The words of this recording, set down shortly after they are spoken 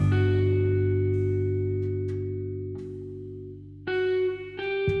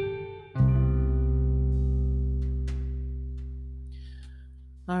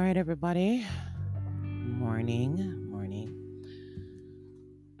All right, everybody. Morning.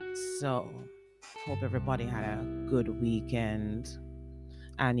 So, hope everybody had a good weekend.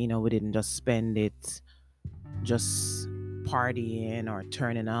 And, we didn't just spend it just partying or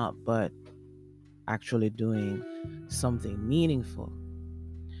turning up, but actually doing something meaningful.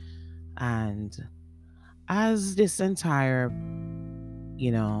 And as this entire,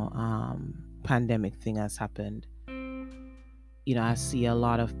 pandemic thing has happened, I see a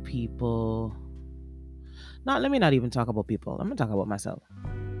lot of people. Not, let me not even talk about people. I'm going to talk about myself.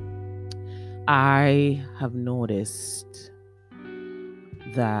 I have noticed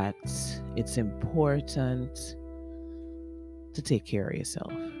that it's important to take care of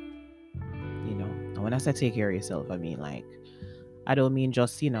yourself. And when I say take care of yourself, I mean like I don't mean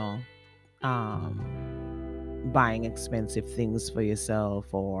just, buying expensive things for yourself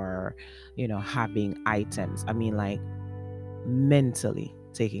or, having items. I mean like mentally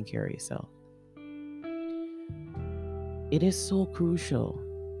taking care of yourself. It is so crucial.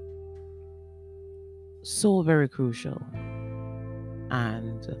 So very crucial.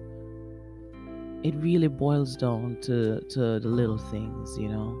 And it really boils down to the little things,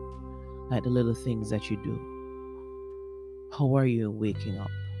 like the little things that you do. How are you waking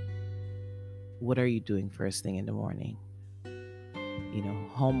up? What are you doing first thing in the morning?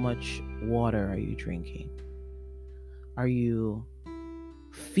 How much water are you drinking? Are you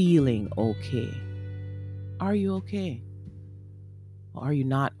feeling okay? Are you okay? Or are you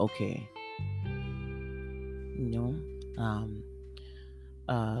not okay? You know, um,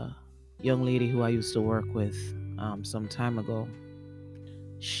 a young lady who I used to work with some time ago,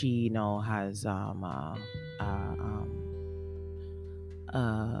 she now has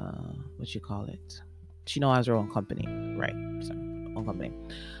what you call it? She now has her own company, right? So, own company,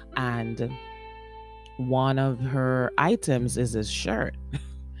 and one of her items is this shirt,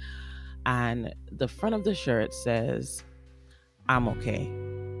 and the front of the shirt says, "I'm okay,"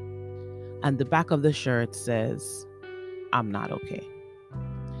 and the back of the shirt says, "I'm not okay."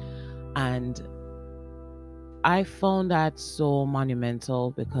 And I found that so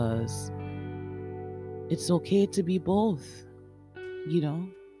monumental because it's okay to be both, you know?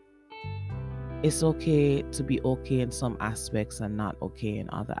 It's okay to be okay in some aspects and not okay in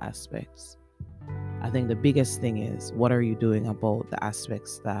other aspects. I think the biggest thing is, what are you doing about the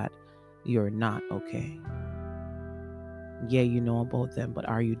aspects that you're not okay? Yeah, you know about them, but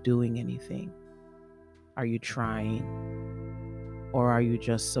are you doing anything? Are you trying? Or are you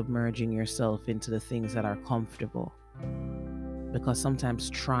just submerging yourself into the things that are comfortable? Because sometimes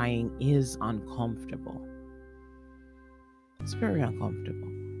trying is uncomfortable. It's very uncomfortable.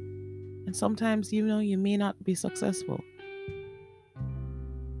 And sometimes, you may not be successful.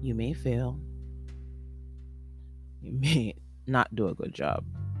 You may fail. You may not do a good job.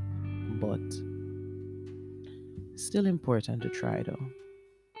 But it's still important to try, though.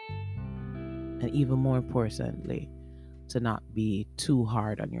 And even more importantly, to not be too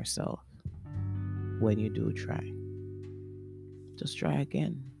hard on yourself when you do try. Just try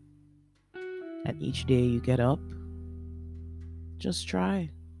again. And each day you get up, just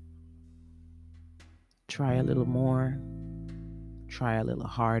try. Try a little more, try a little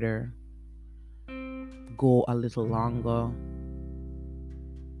harder, go a little longer,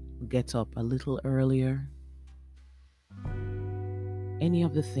 get up a little earlier. Any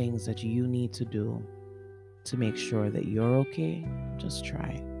of the things that you need to do to make sure that you're okay, just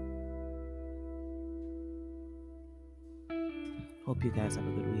try. Hope you guys have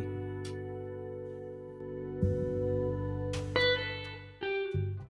a good week.